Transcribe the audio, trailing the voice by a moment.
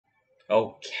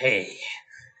Okay,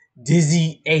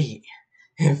 DizzyEight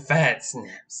and Fat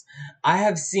Snaps. I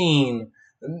have seen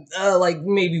like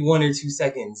maybe 1 or 2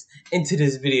 seconds into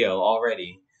this video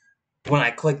already when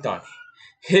I clicked on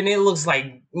it, and it looks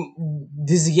like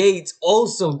DizzyEight's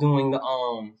also doing the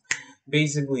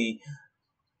basically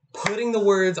putting the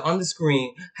words on the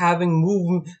screen, having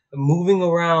moving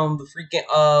around the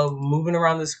freaking moving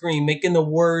around the screen, making the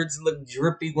words look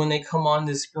drippy when they come on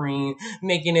the screen,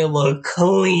 making it look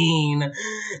clean.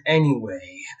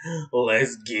 Anyway,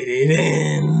 let's get it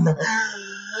in.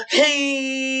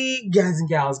 Hey guys and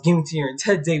gals, Gaming here, and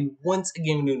today once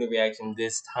again we're doing a reaction.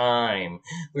 This time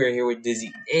we're here with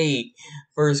DizzyEight.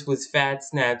 First was Fat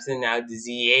Snaps, and now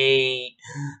DizzyEight.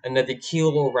 Another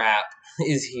KILLUA rap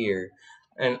is here.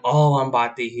 And all I'm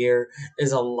about to hear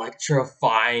is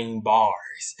electrifying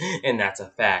bars. And that's a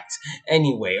fact.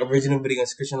 Anyway, original video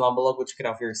description down below. Go check it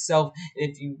out for yourself. And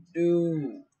if you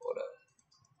do... Hold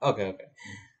up. Okay.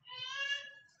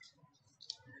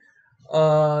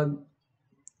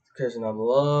 Description down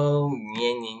below.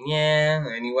 Yeah.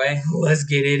 Anyway, let's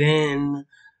get it in.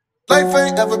 Life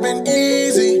ain't ever been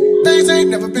easy. Things ain't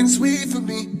never been sweet for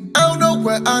me. I don't know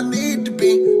where I need to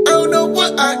be. I don't know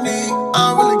what I need.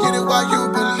 I don't really get it why you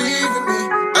believe in me.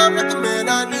 I'm not the man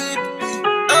I need to be.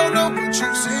 I don't know what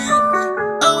you see in me.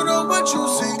 I don't know what you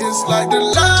see. It's like the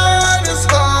light is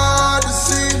hard to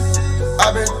see.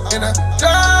 I've been in the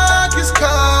dark, it's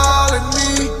calling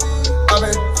me. I've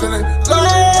been feeling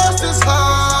lost, it's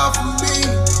hard for me.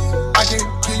 I can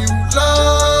give you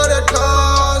love that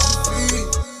calls you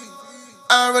feet.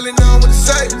 I don't really know what to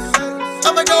say.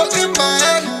 I'ma go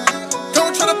M.I.A.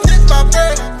 Don't try to pick my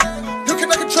brain. You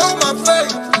cannot control my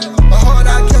fate. My heart,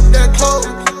 I kept that close.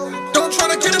 Don't try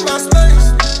to get in my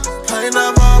space. Pain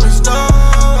I've always known.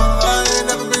 I ain't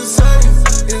never been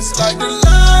safe. It's like the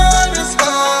light is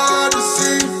hard to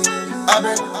see. I've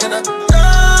been in the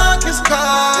dark, it's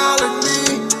calling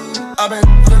me. I've been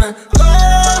feeling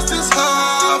lost, it's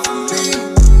hard for me.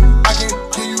 I can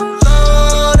give you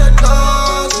love that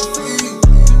calls you feet.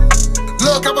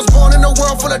 Look, I was born in a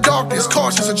world full of darkness,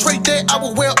 cautious, a trait that I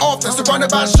will wear often.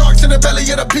 Surrounded by sharks in the belly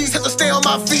of the beast, had to stay on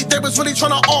my feet. They was really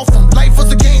trying to off him. Life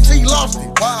was a game till he lost it.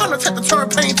 I'm the type to turn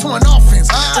pain to an offense.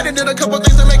 I done did a couple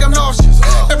things to make them nauseous.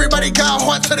 Everybody got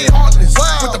heart till they heartless.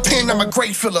 With the pen, I'm a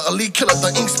great filler, elite killer,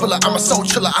 the ink spiller. I'm a soul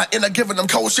chiller. I end up giving them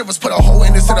cold shivers. Put a hole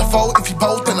in this in a fold. If you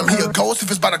both, then I'm here ghost. If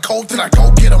it's by the cold, then I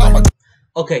go get him. I'm a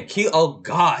Okay, oh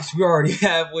gosh, we're already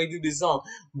halfway through this song,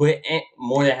 but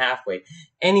more than halfway.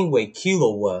 Anyway,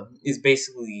 KILLUA is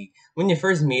basically, when you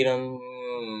first meet him,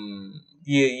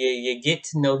 you get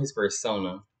to know his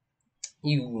persona.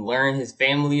 You learn his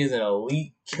family is an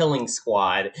elite killing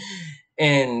squad,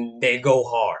 and they go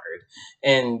hard,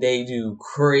 and they do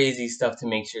crazy stuff to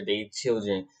make sure their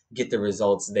children get the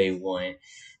results they want.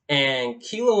 And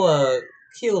KILLUA,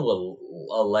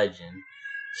 a legend.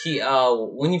 He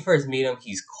when you first meet him,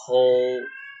 he's cold,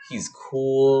 he's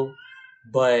cool,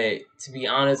 but to be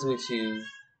honest with you,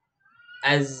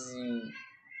 as you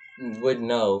would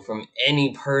know from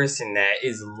any person that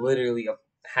is literally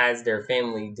has their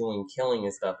family doing killing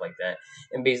and stuff like that,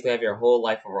 and basically have your whole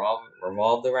life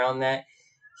revolved around that,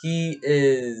 he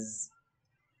is,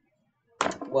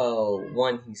 well,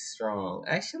 one, he's strong.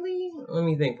 Actually, let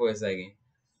me think for a second.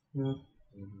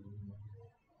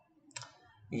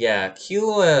 Yeah,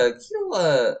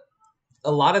 KILLUA,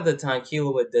 a lot of the time,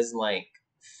 KILLUA doesn't, like,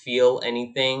 feel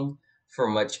anything for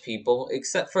much people,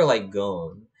 except for, like,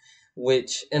 Gone,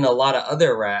 which, in a lot of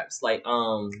other raps, like,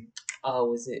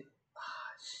 was it,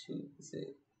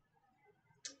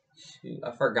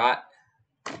 I forgot,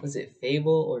 was it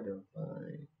Fable or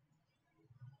Divine?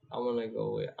 I'm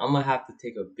gonna have to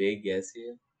take a big guess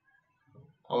here.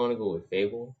 I'm gonna go with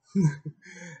Fable.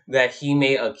 That he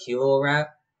made a KILLUA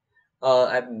rap,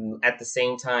 at the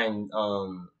same time,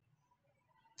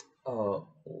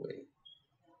 wait.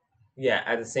 Yeah,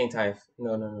 at the same time,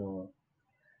 no.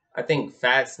 I think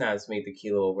Fat Snaps made the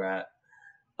KILLUA rap.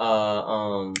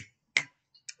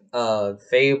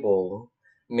 Fable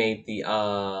made the,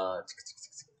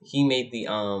 he made the,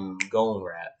 Gone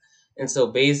rap. And so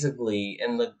basically,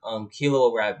 in the,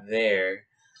 KILLUA rap there,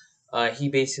 he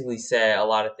basically said a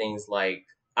lot of things like,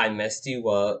 I messed you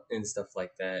up and stuff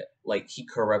like that. Like, he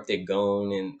corrupted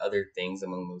Gone and other things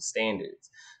among those standards.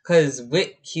 Because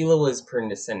with KILLUA's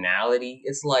personality,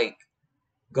 it's like,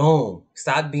 Gone,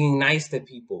 stop being nice to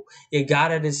people. You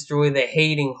gotta destroy the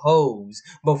hating hoes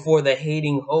before the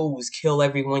hating hoes kill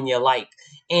everyone you like.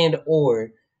 And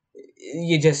or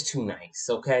you're just too nice,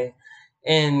 okay?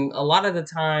 And a lot of the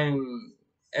time,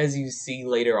 as you see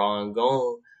later on,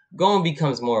 Gone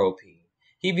becomes more OP.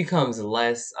 He becomes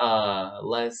less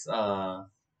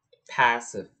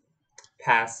passive,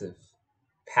 passive,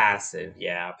 passive.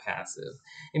 Yeah, passive.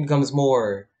 It becomes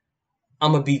more,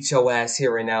 I'm gonna beat your ass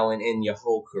here and now and end your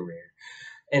whole career.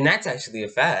 And that's actually a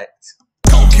fact.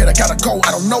 Kid, I gotta go,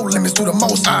 I don't know limits, do the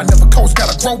most. I never coast,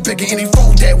 gotta grow bigger. Any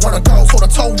foe that wanna go, toe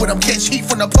to toe with them, catch heat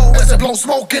from the pole as it blow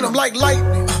smoke in them like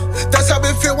lightning. That's how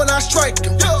it feel when I strike.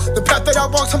 The path that I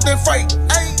walk, something fright.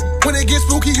 When it gets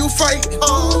spooky, you fight.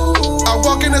 I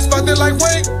walk in the spot, they're like,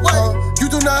 wait, you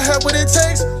do not have what it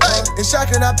takes. In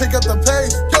shock and I pick up the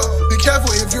pace. Be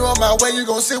careful if you on my way, you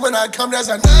gon' see when I come. There's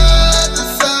another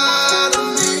side of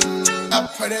me. I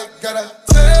pray that gotta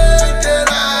take it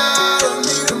out of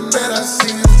me. The man I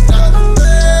see is not the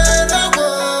man I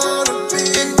wanna be.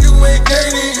 If you ain't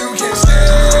dating, you can't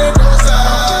stand no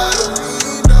side of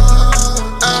me, no.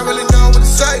 I don't really know what to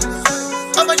say.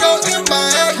 I'ma go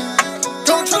M.I.A.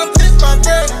 Don't try to pick my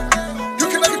brain. You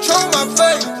cannot control my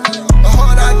fate. My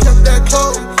heart, I kept that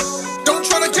close. Don't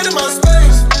try to get in my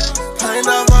space. Pain,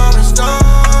 I'm on the stone.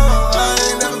 I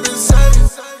ain't never been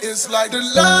safe. It's like the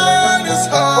light is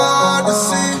hard to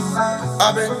see.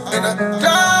 I've been in the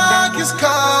dark, it's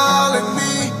calling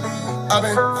me. I've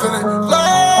been feeling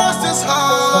lost, it's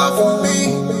hard for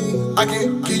me. I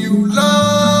can't give you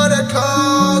love that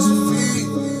costs a fee.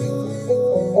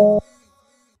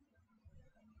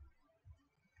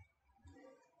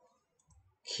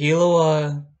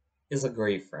 KILLUA is a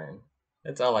great friend.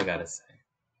 That's all I gotta say.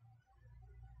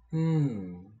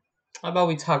 How about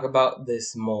we talk about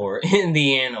this more in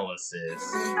the analysis?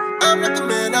 I'm not the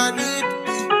man I need to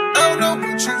be. I don't know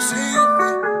what you see.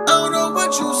 I don't know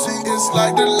what you see. It's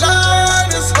like the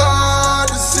light is hard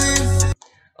to see.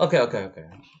 Okay.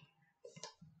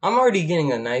 I'm already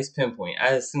getting a nice pinpoint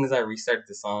as soon as I restart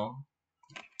the song.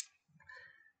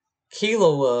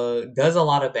 KILLUA does a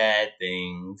lot of bad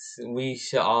things. We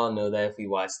should all know that if we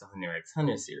watch the Hunter x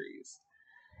Hunter series.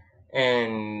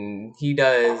 And he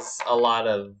does a lot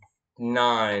of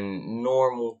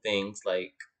non-normal things,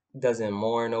 like doesn't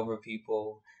mourn over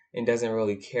people and doesn't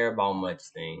really care about much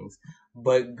things.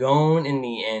 But Gon, in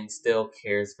the end, still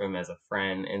cares for him as a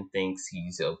friend and thinks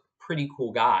he's a pretty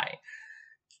cool guy.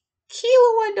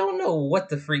 KILLUA don't know what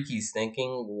the freak he's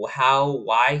thinking,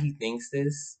 why he thinks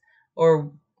this,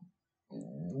 or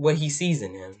what he sees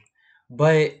in him.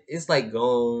 But it's like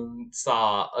Gon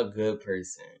saw a good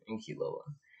person in KILLUA.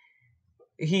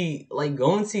 He like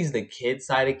Gon sees the kid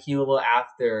side of KILLUA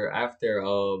after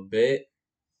a bit,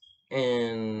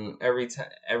 and every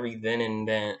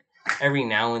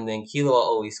now and then KILLUA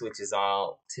always switches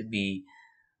out to be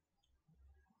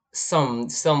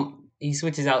he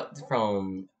switches out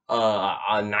from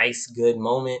a nice good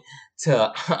moment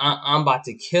to I'm about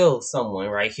to kill someone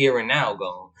right here and now.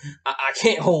 Gon, I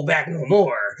can't hold back no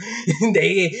more.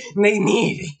 they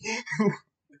need it.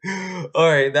 All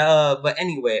right, but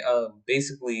anyway,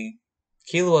 basically,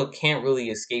 KILLUA can't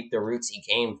really escape the roots he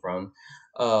came from,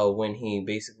 when he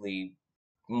basically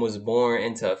was born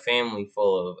into a family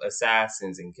full of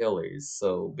assassins and killers.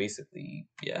 So basically,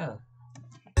 yeah.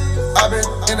 I've been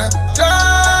in the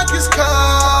dark, it's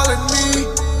calling me.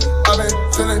 I've been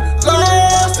feeling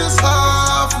lost, it's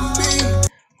hard for me.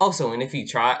 Also, and when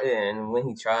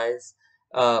he tries,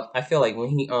 I feel like when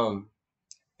he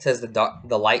says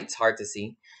the light's hard to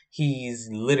see, he's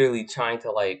literally trying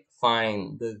to like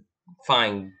find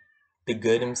the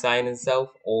good inside himself,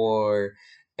 or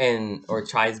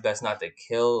try his best not to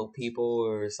kill people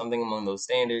or something among those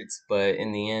standards, but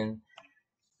in the end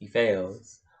he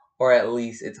fails, or at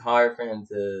least it's hard for him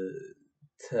to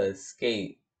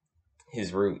escape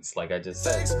his roots, like I just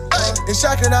said. In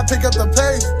shock and I pick up the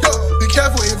pace. Be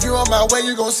careful if you on my way,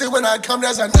 you gon' see when I come.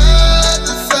 There's another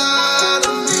side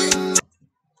of me.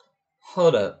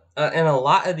 Hold up. In a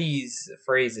lot of these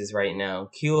phrases right now,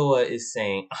 KILLUA is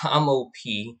saying, I'm OP.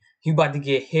 You about to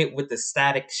get hit with the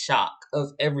static shock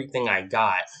of everything I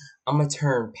got. I'm gonna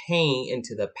turn pain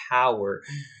into the power.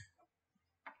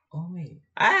 Oh, wait.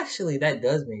 Actually, that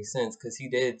does make sense, because he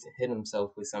did hit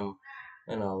himself with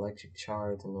an electric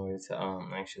charge in order to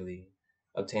actually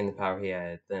obtain the power he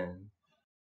had then.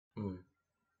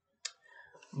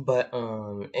 But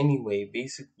anyway,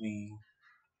 basically,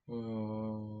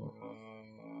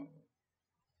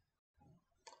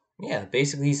 yeah,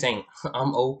 basically he's saying,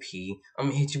 I'm OP, I'm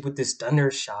gonna hit you with this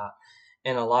thunder shot,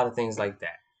 and a lot of things like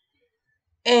that.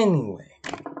 Anyway,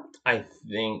 I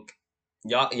think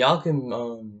y'all can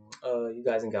you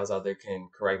guys and gals out there can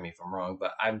correct me if I'm wrong,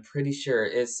 but I'm pretty sure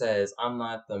it says I'm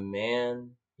not the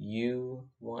man you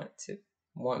want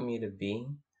me to be,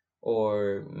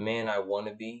 or man I want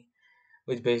to be,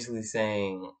 which basically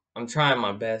saying I'm trying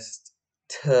my best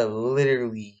to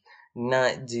literally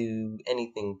not do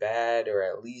anything bad, or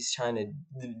at least trying to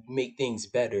make things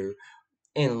better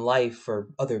in life for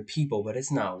other people, but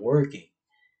it's not working.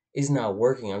 It's not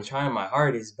working. I'm trying my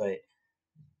hardest, but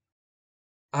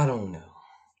I don't know.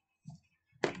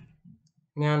 To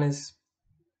be honest,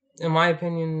 in my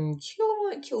opinion,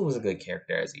 Killua was a good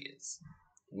character as he is.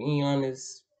 To be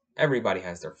honest, everybody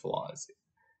has their flaws.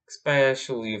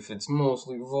 Especially if it's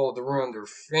mostly revolved around their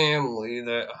family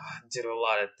that did a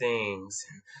lot of things.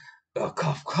 And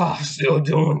cough cough, still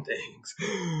doing things.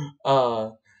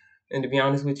 And to be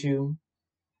honest with you,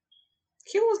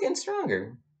 Killua was getting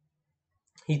stronger.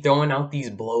 He throwing out these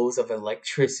blows of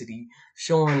electricity,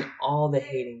 showing all the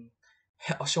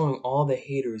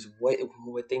haters what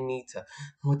they need to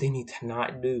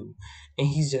not do, and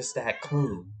he's just that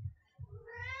clean.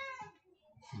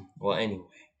 Well, anyway,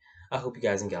 I hope you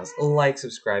guys and gals like,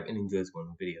 subscribe, and enjoy this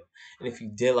one video. And if you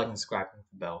did like and subscribe, hit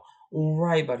the bell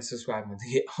right by the subscribe button to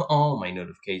get all my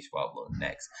notifications while I upload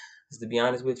next. Because to be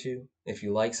honest with you, if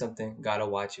you like something, gotta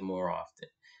watch it more often.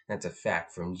 That's a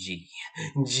fact from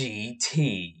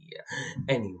GT.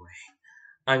 Anyway,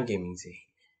 I'm Gaming T,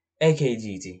 aka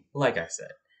GT, like I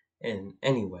said. And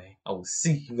anyway, I will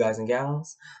see you guys and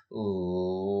gals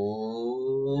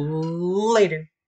later.